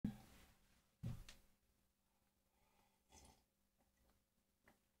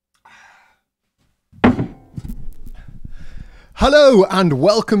Hello and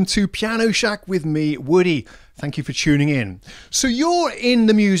welcome to Piano Shack with me, Woody. Thank you for tuning in. So you're in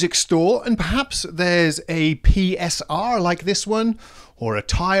the music store and perhaps there's a PSR like this one, or a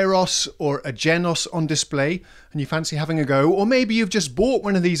TYROS or a GENOS on display and you fancy having a go, or maybe you've just bought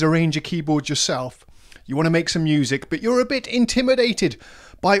one of these arranger keyboards yourself. You want to make some music but you're a bit intimidated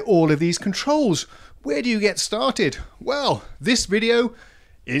by all of these controls. Where do you get started? Well, this video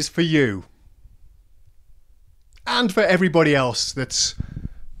is for you. And for everybody else that's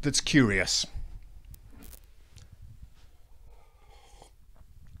curious.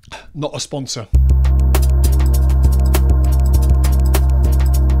 Not a sponsor.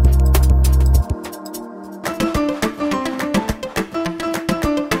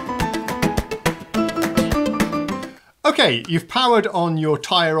 Okay, you've powered on your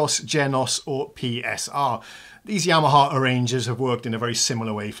TYROS, GENOS or PSR. These Yamaha arrangers have worked in a very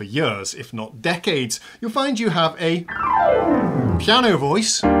similar way for years, if not decades. You'll find you have a piano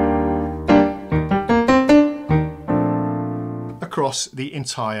voice across the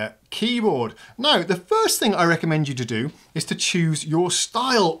entire keyboard. Now, the first thing I recommend you to do is to choose your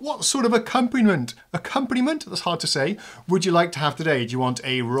style. What sort of accompaniment, that's hard to say, would you like to have today? Do you want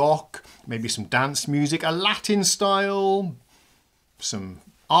a rock, maybe some dance music, a Latin style, some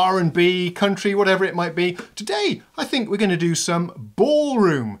R&B, country, whatever it might be? Today, I think we're going to do some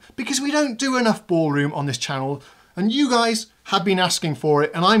ballroom, because we don't do enough ballroom on this channel, and you guys have been asking for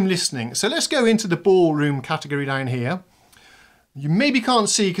it, and I'm listening. So let's go into the ballroom category down here. You maybe can't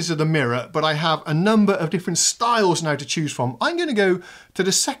see because of the mirror, but I have a number of different styles now to choose from. I'm going to go to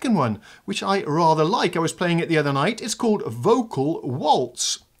the second one, which I rather like. I was playing it the other night. It's called Vocal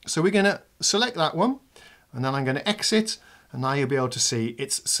Waltz. So we're going to select that one, and then I'm going to exit, and now you'll be able to see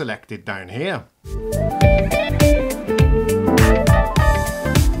it's selected down here.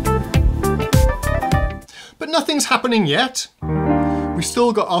 But nothing's happening yet. We've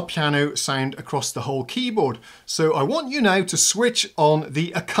still got our piano sound across the whole keyboard. So I want you now to switch on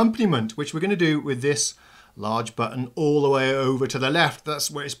the accompaniment, which we're going to do with this large button all the way over to the left.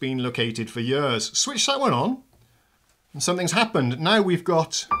 That's where it's been located for years. Switch that one on, and something's happened. Now we've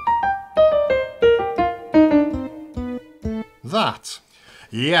got that.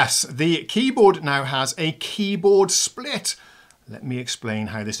 Yes, the keyboard now has a keyboard split. Let me explain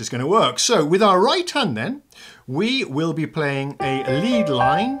how this is going to work. So with our right hand then, we will be playing a lead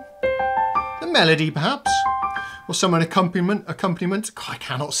line, a melody perhaps, or some accompaniment, I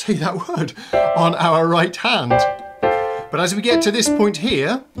cannot say that word, on our right hand. But as we get to this point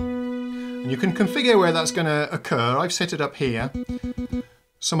here, and you can configure where that's going to occur, I've set it up here.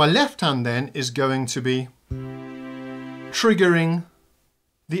 So my left hand then is going to be triggering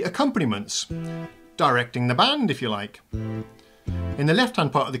the accompaniments, directing the band if you like, in the left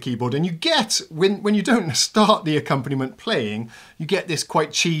hand part of the keyboard. And you get, when you don't start the accompaniment playing, you get this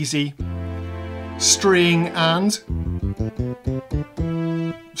quite cheesy string and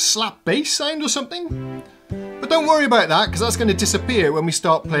slap bass sound or something. But don't worry about that, because that's going to disappear when we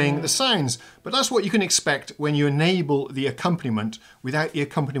start playing the sounds. But that's what you can expect when you enable the accompaniment without the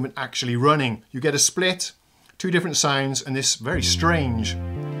accompaniment actually running. You get a split, two different sounds, and this very strange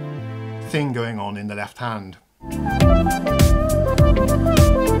thing going on in the left hand.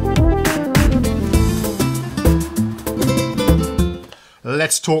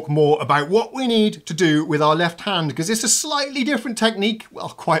 Let's talk more about what we need to do with our left hand, because it's a slightly different technique, well,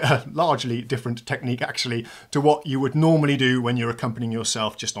 quite a largely different technique actually, to what you would normally do when you're accompanying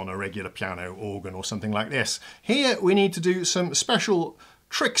yourself just on a regular piano, organ or something like this. Here we need to do some special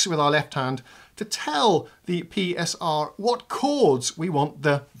tricks with our left hand to tell the PSR what chords we want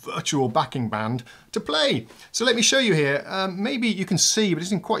the virtual backing band to play. So let me show you here. Maybe you can see, but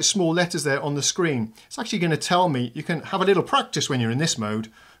it's in quite small letters there on the screen. It's actually going to tell me. You can have a little practice when you're in this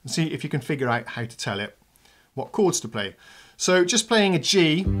mode and see if you can figure out how to tell it what chords to play. So just playing a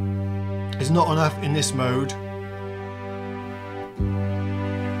G is not enough in this mode.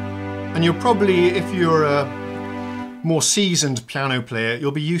 And you'll probably, if you're a more seasoned piano player,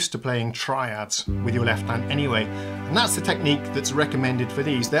 you'll be used to playing triads with your left hand anyway, and that's the technique that's recommended for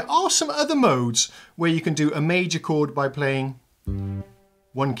these. There are some other modes where you can do a major chord by playing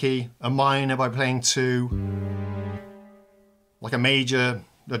one key, a minor by playing two, like a major,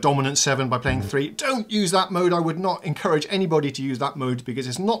 a dominant 7 by playing 3. Don't use that mode. I would not encourage anybody to use that mode because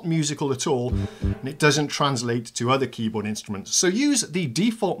it's not musical at all and it doesn't translate to other keyboard instruments. So use the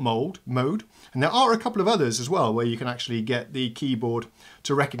default mode, and there are a couple of others as well where you can actually get the keyboard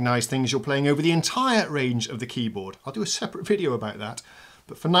to recognize things you're playing over the entire range of the keyboard. I'll do a separate video about that.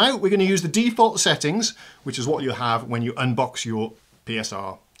 But for now, we're going to use the default settings, which is what you have when you unbox your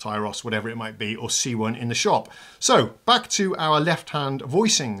PSR TYROS, whatever it might be, or C1 in the shop. So back to our left-hand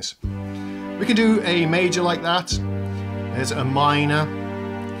voicings. We can do a major like that. There's a minor.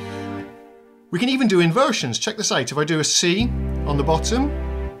 We can even do inversions. Check this out. If I do a C on the bottom,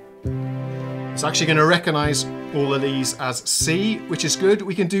 it's actually going to recognize all of these as C, which is good.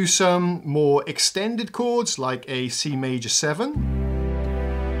 We can do some more extended chords like a C major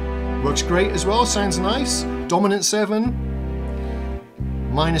 7. Works great as well, sounds nice. Dominant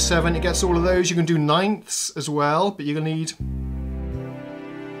 7, minor 7, it gets all of those. You can do ninths as well, but you're going to need...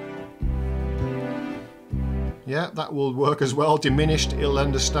 Yeah, that will work as well. Diminished, it'll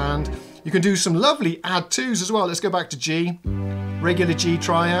understand. You can do some lovely add 2s as well. Let's go back to G. Regular G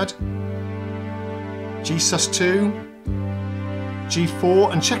triad. G sus2.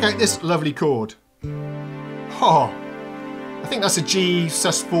 G4. And check out this lovely chord. Oh, I think that's a G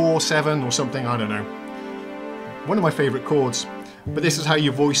sus4, 7 or something. I don't know. One of my favourite chords. But this is how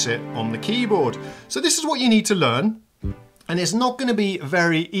you voice it on the keyboard. So this is what you need to learn. And it's not going to be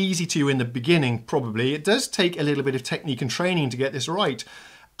very easy to you in the beginning, probably. It does take a little bit of technique and training to get this right.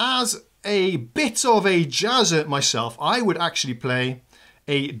 As a bit of a jazzer myself, I would actually play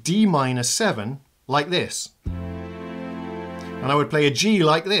a D minor 7 like this. And I would play a G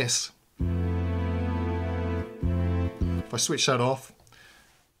like this. If I switch that off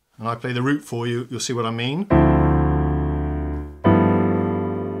and I play the root for you, you'll see what I mean.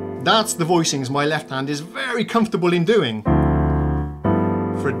 That's the voicings my left hand is very comfortable in doing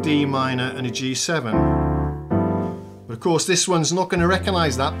for a D minor and a G7. But of course this one's not going to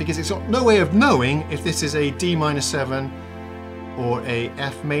recognise that because it's got no way of knowing if this is a D minor 7 or a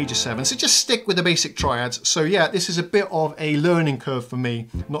F major 7. So just stick with the basic triads. So yeah, this is a bit of a learning curve for me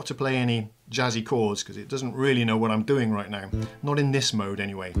not to play any jazzy chords because it doesn't really know what I'm doing right now. Not in this mode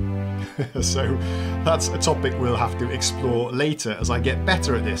anyway. So that's a topic we'll have to explore later as I get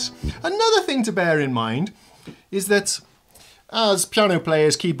better at this. Another thing to bear in mind is that as piano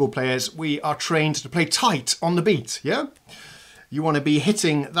players, keyboard players, we are trained to play tight on the beat, yeah? You want to be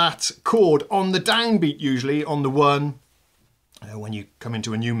hitting that chord on the downbeat usually, on the 1, when you come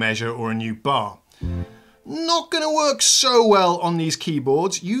into a new measure or a new bar. Not going to work so well on these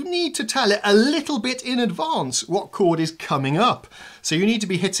keyboards. You need to tell it a little bit in advance what chord is coming up. So you need to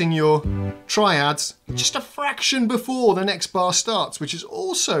be hitting your triads just a fraction before the next bar starts, which is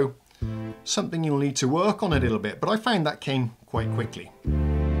also something you'll need to work on a little bit, but I found that came quite quickly.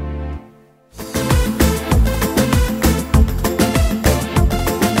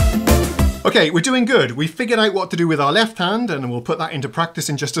 Okay, we're doing good. We figured out what to do with our left hand and we'll put that into practice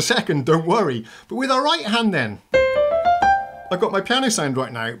in just a second, don't worry. But with our right hand then, I've got my piano sound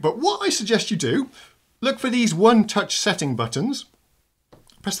right now, but what I suggest you do, look for these one-touch setting buttons,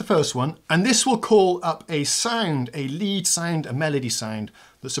 press the first one, and this will call up a sound, a lead sound, a melody sound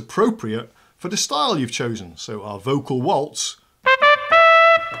that's appropriate for the style you've chosen. So our vocal waltz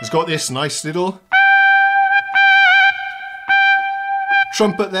has got this nice little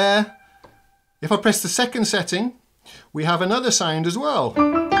trumpet there. If I press the second setting, we have another sound as well.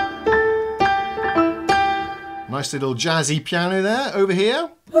 Nice little jazzy piano there, over here.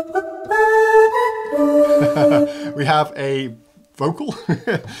 We have a vocal.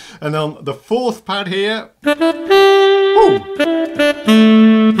 And on the fourth pad here, ooh,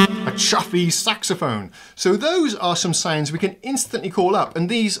 a chuffy saxophone. So those are some sounds we can instantly call up, and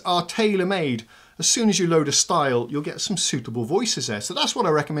these are tailor-made. As soon as you load a style, you'll get some suitable voices there. So that's what I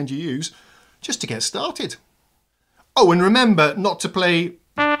recommend you use just to get started. Oh, and remember not to play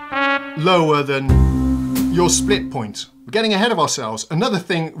lower than your split point. We're getting ahead of ourselves. Another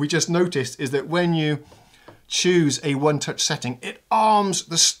thing we just noticed is that when you choose a one-touch setting, it arms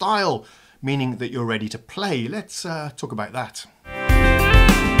the style, meaning that you're ready to play. Let's talk about that.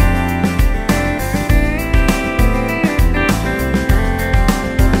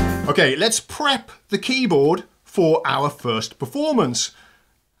 Okay, let's prep the keyboard for our first performance.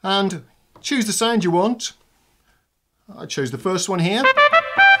 And choose the sound you want. I chose the first one here.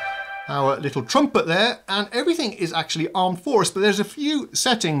 Our little trumpet there, and everything is actually armed for us, but there's a few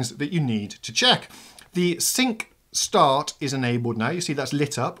settings that you need to check. The sync start is enabled now. You see that's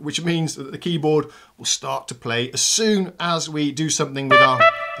lit up, which means that the keyboard will start to play as soon as we do something with our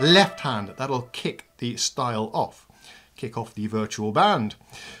left hand. That'll kick the style off, kick off the virtual band.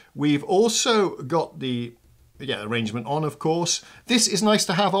 We've also got the arrangement on, of course. This is nice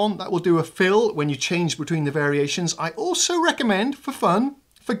to have on. That will do a fill when you change between the variations. I also recommend, for fun,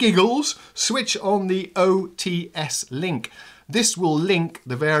 for giggles, switch on the OTS link. This will link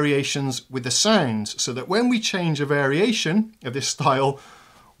the variations with the sounds so that when we change a variation of this style,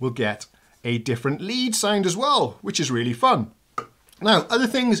 we'll get a different lead sound as well, which is really fun. Now, other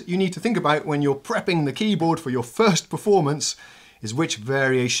things you need to think about when you're prepping the keyboard for your first performance is which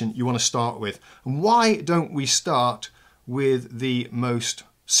variation you want to start with. And why don't we start with the most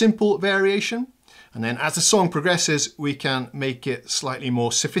simple variation? And then as the song progresses, we can make it slightly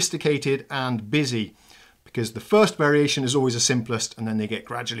more sophisticated and busy, because the first variation is always the simplest and then they get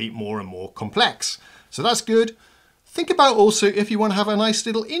gradually more and more complex. So that's good. Think about also if you want to have a nice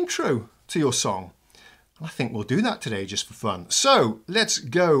little intro to your song. I think we'll do that today just for fun. So let's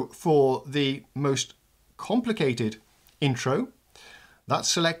go for the most complicated intro. That's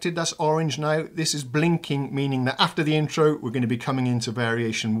selected, that's orange now. This is blinking, meaning that after the intro, we're going to be coming into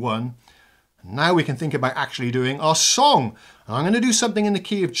variation 1. And now we can think about actually doing our song. And I'm going to do something in the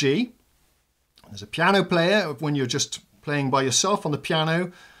key of G. As a piano player, when you're just playing by yourself on the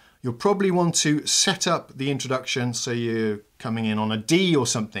piano, you'll probably want to set up the introduction so you're coming in on a D or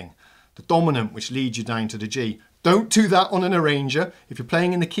something. The dominant, which leads you down to the G. Don't do that on an arranger. If you're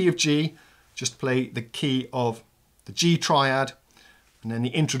playing in the key of G, just play the key of the G triad, and then the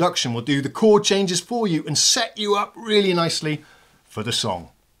introduction will do the chord changes for you and set you up really nicely for the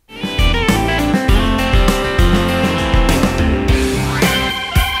song.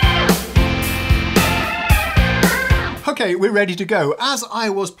 Okay, we're ready to go. As I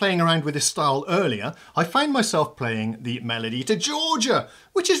was playing around with this style earlier, I found myself playing the melody to Georgia,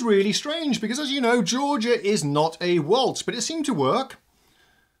 which is really strange because, as you know, Georgia is not a waltz, but it seemed to work.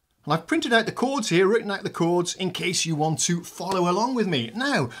 And I've printed out the chords here, written out the chords in case you want to follow along with me.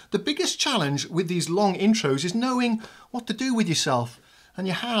 Now, the biggest challenge with these long intros is knowing what to do with yourself and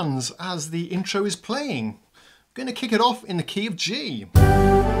your hands as the intro is playing. I'm going to kick it off in the key of G.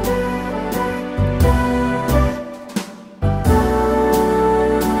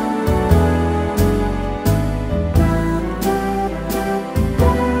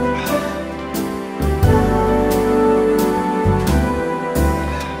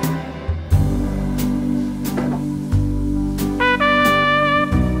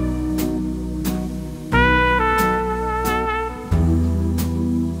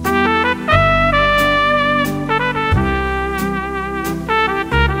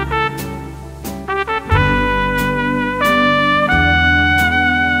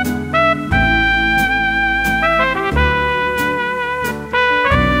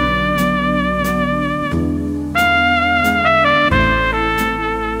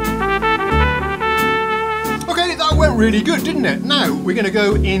 Really good, didn't it? Now we're going to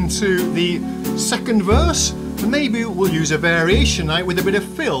go into the second verse, and maybe we'll use a variation now with a bit of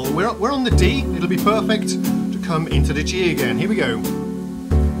fill. We're on the D, it'll be perfect to come into the G again. Here we go.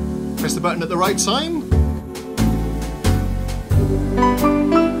 Press the button at the right time.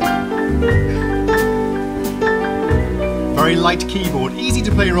 Very light keyboard, easy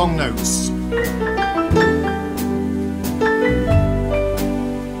to play wrong notes.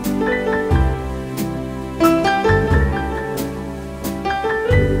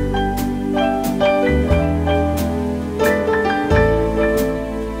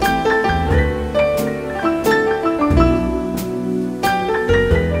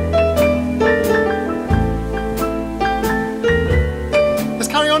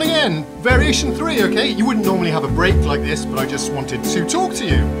 Variation 3, okay? You wouldn't normally have a break like this, but I just wanted to talk to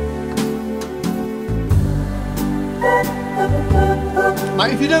you. Now,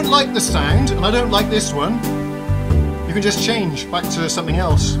 if you don't like the sound, and I don't like this one, you can just change back to something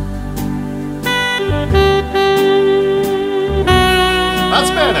else.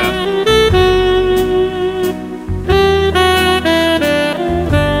 That's better.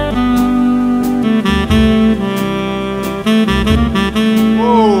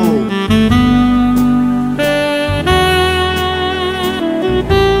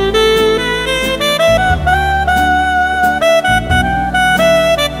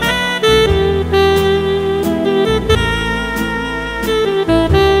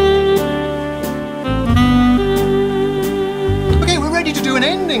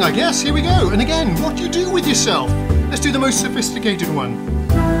 I guess, here we go. And again, what do you do with yourself? Let's do the most sophisticated one.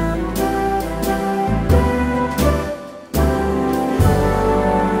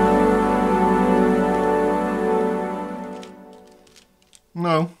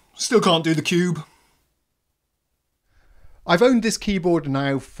 No, still can't do the cube. I've owned this keyboard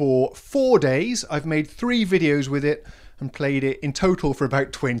now for 4 days. I've made 3 videos with it and played it in total for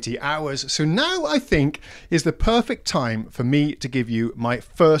about 20 hours. So now I think is the perfect time for me to give you my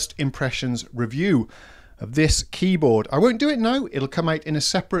first impressions review of this keyboard. I won't do it now, it'll come out in a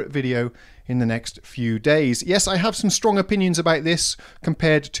separate video in the next few days. Yes, I have some strong opinions about this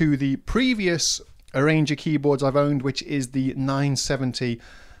compared to the previous arranger keyboards I've owned, which is the 970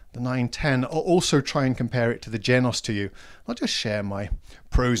 the 910. I'll also try and compare it to the Genos to you. I'll just share my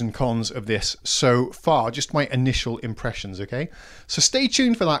pros and cons of this so far, just my initial impressions, okay? So stay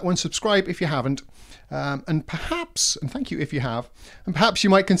tuned for that one, subscribe if you haven't, and perhaps, and thank you if you have, and perhaps you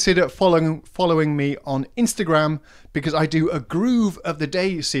might consider following me on Instagram, because I do a Groove of the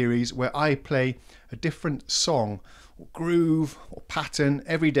Day series where I play a different song, or groove, or pattern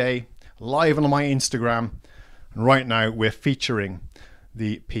every day, live on my Instagram. And right now we're featuring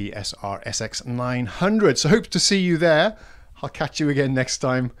the PSR SX900. So hope to see you there. I'll catch you again next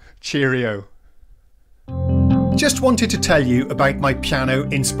time. Cheerio. Just wanted to tell you about my piano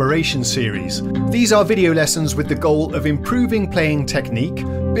inspiration series. These are video lessons with the goal of improving playing technique,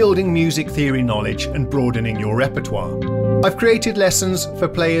 building music theory knowledge, and broadening your repertoire. I've created lessons for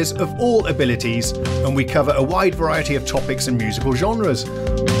players of all abilities, and we cover a wide variety of topics and musical genres.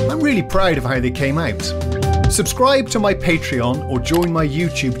 I'm really proud of how they came out. Subscribe to my Patreon or join my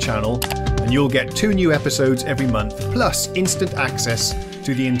YouTube channel and you'll get 2 new episodes every month, plus instant access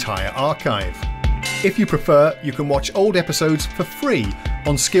to the entire archive. If you prefer, you can watch old episodes for free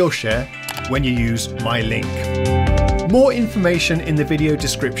on Skillshare when you use my link. More information in the video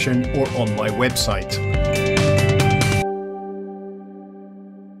description or on my website.